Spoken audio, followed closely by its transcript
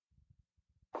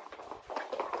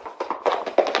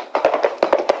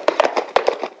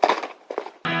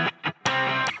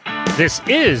This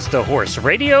is the Horse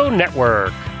Radio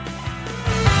Network.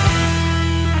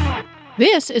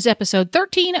 This is episode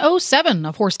 1307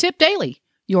 of Horse Tip Daily,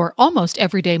 your almost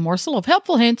everyday morsel of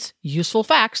helpful hints, useful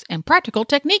facts, and practical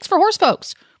techniques for horse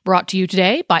folks. Brought to you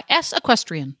today by S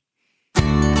Equestrian.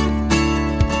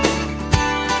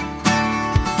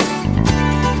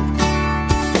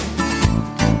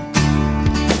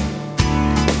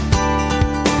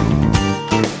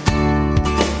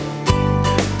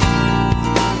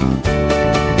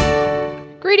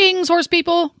 Greetings, horse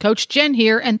people. Coach Jen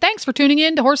here, and thanks for tuning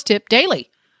in to Horse Tip Daily.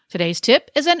 Today's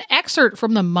tip is an excerpt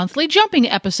from the monthly jumping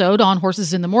episode on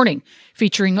Horses in the Morning,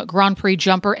 featuring Grand Prix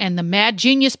jumper and the mad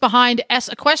genius behind S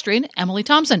Equestrian, Emily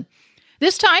Thompson.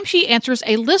 This time, she answers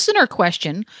a listener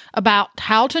question about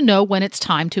how to know when it's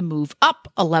time to move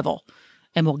up a level.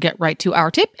 And we'll get right to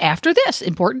our tip after this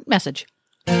important message.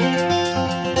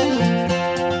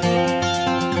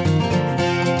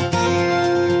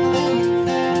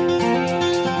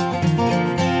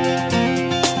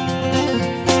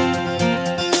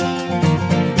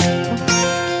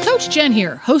 Jen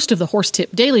here, host of the Horse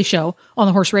Tip Daily Show on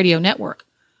the Horse Radio Network.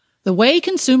 The way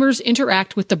consumers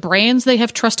interact with the brands they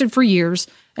have trusted for years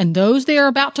and those they are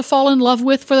about to fall in love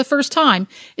with for the first time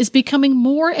is becoming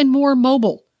more and more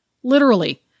mobile,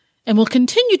 literally, and will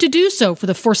continue to do so for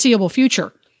the foreseeable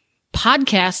future.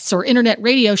 Podcasts or internet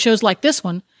radio shows like this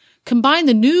one combine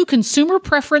the new consumer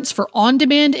preference for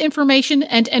on-demand information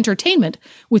and entertainment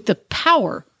with the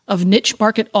power of niche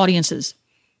market audiences.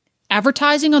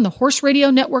 Advertising on the Horse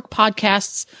Radio Network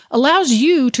podcasts allows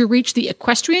you to reach the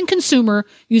equestrian consumer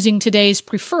using today's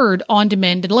preferred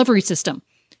on-demand delivery system.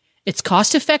 It's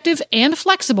cost-effective and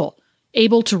flexible,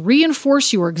 able to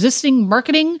reinforce your existing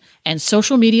marketing and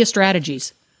social media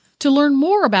strategies. To learn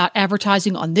more about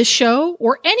advertising on this show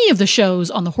or any of the shows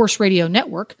on the Horse Radio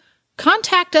Network,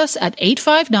 contact us at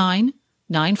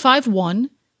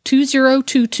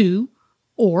 859-951-2022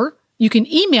 or you can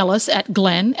email us at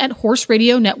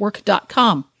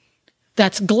glenn@horseradionetwork.com.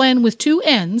 That's Glenn with 2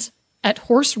 N's at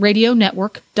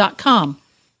horseradionetwork.com.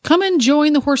 Come and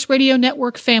join the Horse Radio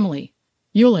Network family.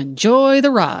 You'll enjoy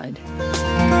the ride.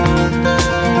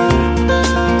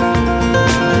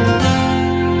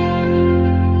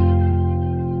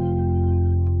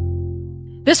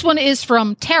 This one is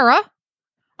from Tara.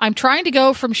 I'm trying to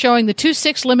go from showing the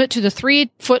 2.6 limit to the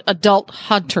 3-foot adult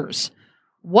hunters.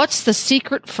 What's the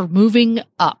secret for moving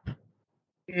up?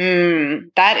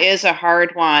 That is a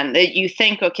hard one. That you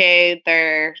think, okay,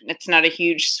 it's not a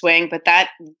huge swing, but that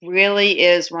really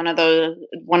is one of those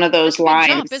It's a lines.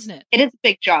 big jump, isn't it? It is a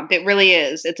big jump. It really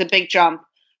is. It's a big jump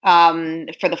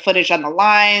for the footage on the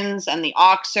lines and the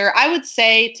oxer. I would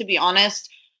say, to be honest,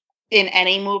 in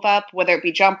any move up, whether it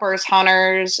be jumpers,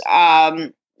 hunters,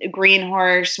 green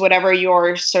horse, whatever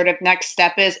your sort of next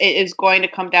step is, it is going to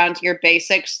come down to your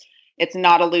basics. It's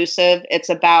not elusive. It's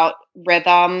about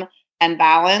rhythm and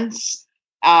balance.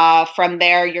 From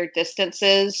there, your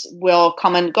distances will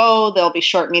come and go. They'll be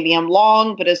short, medium,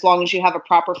 long. But as long as you have a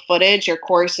proper footage, your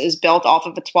course is built off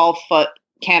of a 12-foot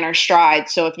canter stride.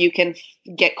 So if you can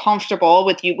get comfortable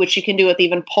with which you can do with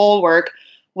even pole work,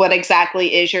 what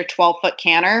exactly is your 12-foot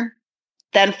canter,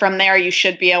 then from there, you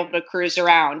should be able to cruise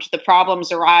around. The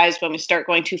problems arise when we start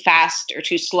going too fast or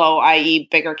too slow, i.e.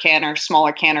 bigger canter,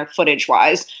 smaller canter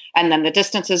footage-wise. And then the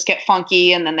distances get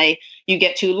funky, and then you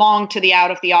get too long to the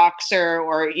out of the oxer,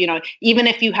 or, even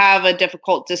if you have a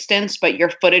difficult distance, but your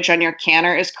footage on your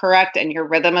canter is correct and your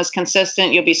rhythm is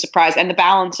consistent, you'll be surprised. And the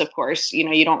balance, of course,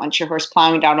 you don't want your horse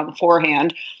plowing down on the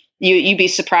forehand. You'd be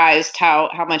surprised how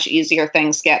much easier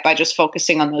things get by just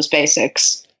focusing on those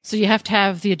basics. So you have to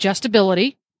have the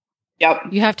adjustability. Yep.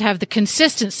 You have to have the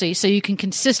consistency so you can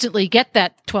consistently get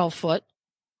that 12-foot.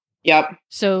 Yep.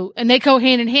 So, and they go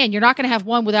hand in hand. You're not going to have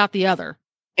one without the other.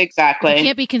 Exactly. If you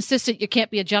can't be consistent, you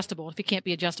can't be adjustable. If you can't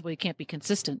be adjustable, you can't be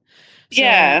consistent. So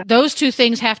yeah. Those two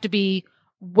things have to be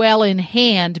well in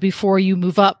hand before you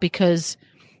move up, because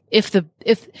and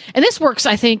this works,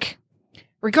 I think,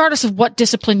 regardless of what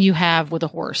discipline you have with a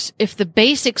horse. If the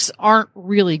basics aren't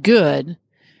really good,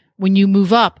 when you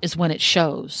move up is when it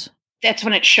shows. That's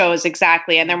when it shows,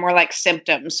 exactly. And they're more like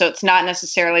symptoms. So it's not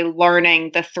necessarily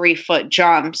learning the 3-foot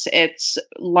jumps. It's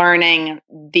learning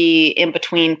the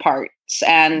in-between parts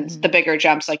and the bigger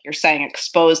jumps, like you're saying,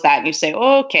 expose that. And you say,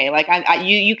 oh, okay, like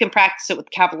you can practice it with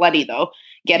Cavaletti, though,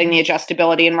 getting the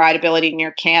adjustability and rideability in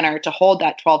your canter to hold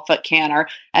that 12-foot canter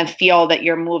and feel that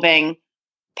you're moving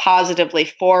positively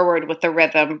forward with the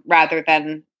rhythm rather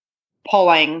than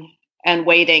pulling and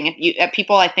waiting.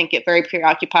 People, I think, get very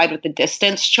preoccupied with the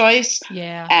distance choice.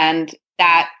 Yeah. And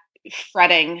that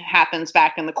fretting happens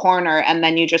back in the corner, and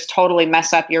then you just totally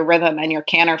mess up your rhythm and your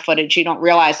canter footage. You don't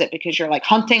realize it because you're like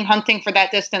hunting for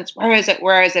that distance. Where is it?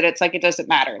 It's like, it doesn't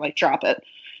matter. Like, drop it.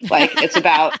 Like, it's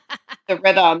about the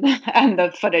rhythm and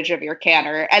the footage of your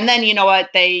canter. And then, you know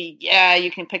what,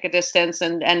 you can pick a distance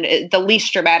and the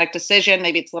least dramatic decision.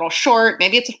 Maybe it's a little short,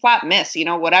 maybe it's a flat miss,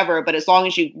 whatever. But as long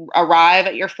as you arrive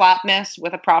at your flat miss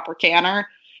with a proper canter,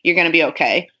 you're going to be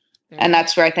okay. And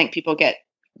that's where I think people get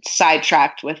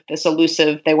sidetracked with this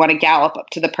elusive. They want to gallop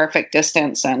up to the perfect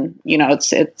distance, and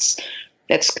it's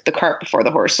the cart before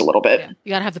the horse a little bit. Yeah. You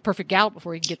got to have the perfect gallop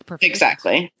before you can get the perfect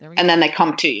exactly. And then they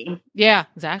come to you. Yeah,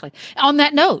 exactly. On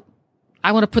that note,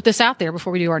 I want to put this out there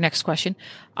before we do our next question.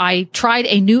 I tried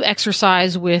a new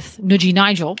exercise with Nudgy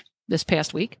Nigel this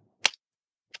past week.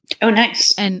 Oh,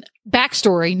 nice. And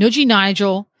backstory: Nudgy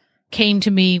Nigel came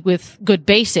to me with good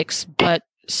basics, but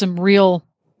some real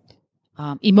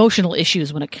emotional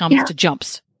issues when it comes to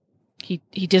jumps. He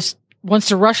just wants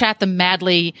to rush at them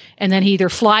madly, and then he either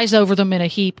flies over them in a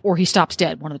heap or he stops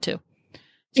dead. One of the two.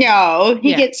 No,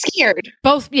 he gets scared.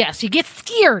 Both, yes, he gets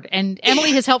scared. And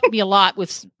Emily has helped me a lot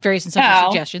with various and sundry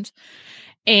suggestions.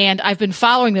 And I've been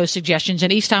following those suggestions.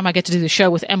 And each time I get to do the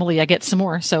show with Emily, I get some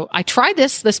more. So I tried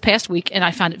this past week, and I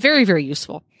found it very, very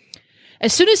useful.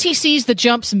 As soon as he sees the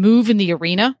jumps move in the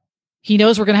arena, he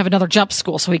knows we're going to have another jump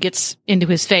school. So he gets into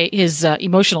his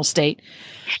emotional state.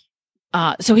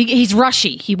 So he's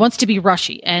rushy. He wants to be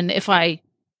rushy. And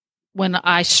when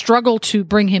I struggle to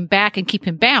bring him back and keep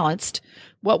him balanced,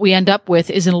 what we end up with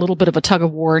is in a little bit of a tug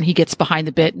of war, and he gets behind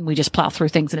the bit and we just plow through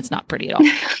things, and it's not pretty at all.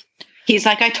 He's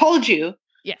like, I told you.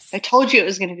 Yes. I told you it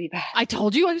was going to be bad. I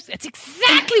told you. That's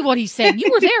exactly what he's saying. You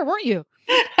were there, weren't you?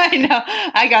 I know.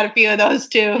 I got a few of those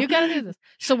too. You got to do this.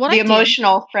 So what the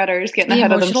emotional fretters getting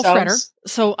ahead of themselves.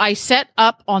 So I set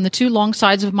up on the two long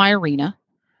sides of my arena,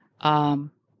 a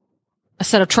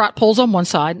set of trot poles on one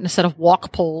side and a set of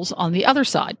walk poles on the other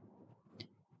side,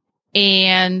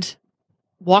 and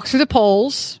walk through the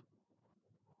poles,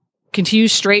 continue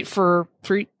straight for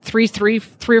three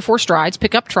or four strides,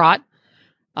 pick up trot,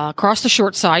 cross the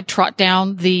short side, trot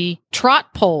down the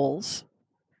trot poles,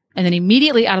 and then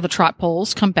immediately out of the trot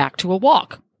poles, come back to a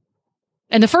walk.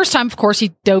 And the first time, of course,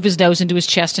 he dove his nose into his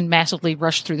chest and massively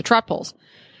rushed through the trot poles.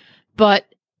 And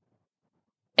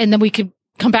then we could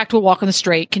come back to a walk on the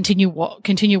straight, continue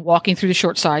walking through the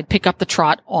short side, pick up the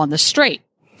trot on the straight.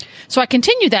 So I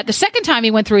continued that. The second time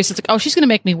he went through, he said, oh, she's going to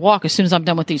make me walk as soon as I'm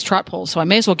done with these trot poles, so I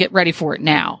may as well get ready for it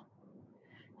now.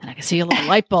 And I can see a little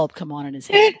light bulb come on in his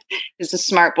head. He's a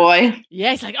smart boy.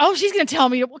 Yeah, he's like, oh, she's going to tell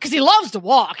me, because he loves to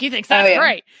walk. He thinks that's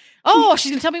great. Oh,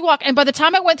 she's going to tell me to walk. And by the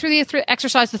time I went through the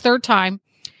exercise the third time,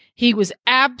 he was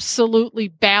absolutely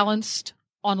balanced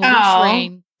on loose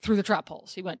rein through the trot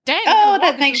poles. He went, dang. Oh,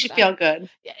 that makes you feel good.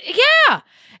 Yeah.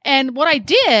 And what I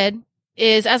did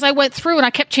is, as I went through, and I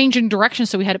kept changing direction,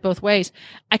 so we had it both ways,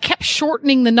 I kept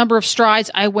shortening the number of strides.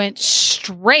 I went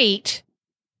straight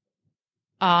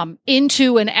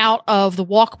into and out of the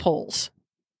walk poles.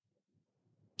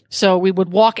 So we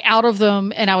would walk out of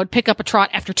them, and I would pick up a trot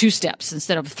after 2 steps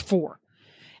instead of 4.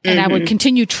 And I would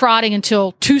continue trotting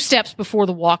until 2 steps before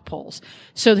the walk poles.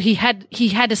 So he had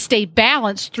to stay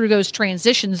balanced through those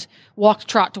transitions, walk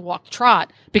to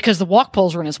trot, because the walk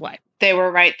poles were in his way. They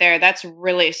were right there. That's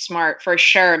really smart for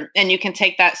sure. And you can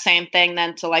take that same thing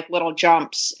then to like little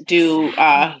jumps, do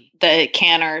the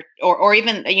canter, or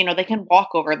even, they can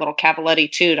walk over a little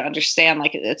cavaletti too, to understand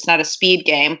like it's not a speed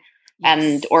game.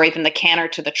 Yes. Or even the canter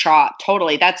to the trot.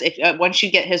 Totally. That's if once you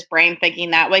get his brain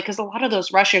thinking that way, because a lot of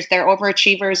those rushers, they're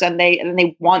overachievers and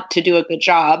they want to do a good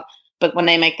job. But when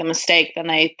they make the mistake, then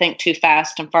they think too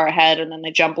fast and far ahead, and then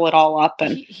they jumble it all up.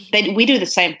 And we do the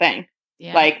same thing.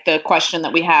 Yeah. Like the question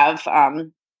that we have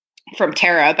from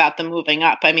Tara about the moving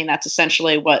up. I mean, that's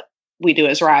essentially what we do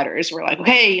as riders. We're like,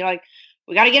 okay,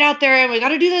 we got to get out there and we got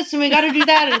to do this and we got to do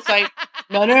that. And it's like,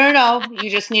 no. You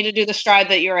just need to do the stride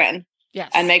that you're in. Yes.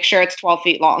 And make sure it's 12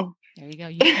 feet long. There you go.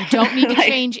 You don't need to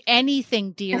change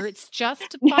anything, dear. It's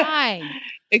just fine.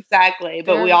 Exactly.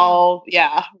 But we all,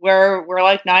 we're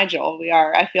like Nigel. We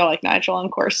are. I feel like Nigel on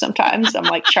course sometimes. I'm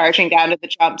like charging down to the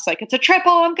jumps like it's a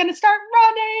triple. I'm going to start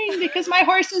running because my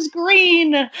horse is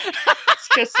green. It's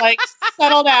just like,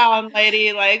 settle down,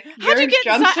 lady. Like, how did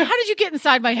you get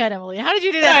inside my head, Emily? How did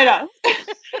you do that? I know.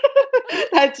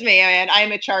 That's me, man.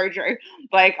 I'm a charger.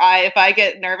 Like if I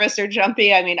get nervous or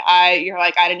jumpy, I mean, you're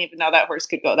like, I didn't even know that horse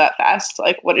could go that fast.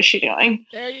 Like, what is she doing?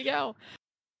 There you go.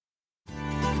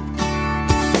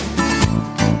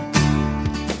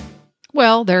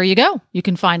 Well, there you go. You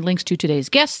can find links to today's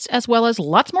guests as well as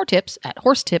lots more tips at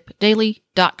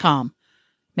horsetipdaily.com.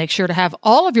 Make sure to have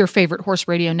all of your favorite Horse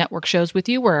Radio Network shows with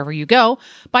you wherever you go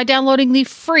by downloading the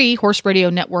free Horse Radio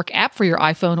Network app for your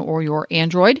iPhone or your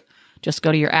Android. Just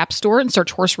go to your app store and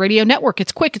search Horse Radio Network.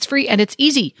 It's quick, it's free, and it's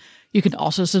easy. You can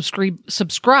also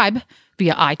subscribe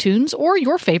via iTunes or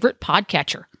your favorite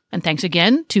podcatcher. And thanks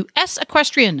again to S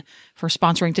Equestrian for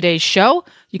sponsoring today's show.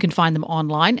 You can find them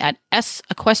online at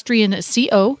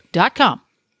sequestrianco.com.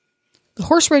 The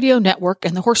Horse Radio Network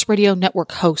and the Horse Radio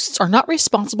Network hosts are not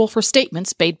responsible for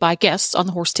statements made by guests on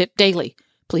the Horse Tip Daily.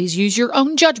 Please use your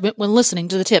own judgment when listening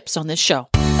to the tips on this show.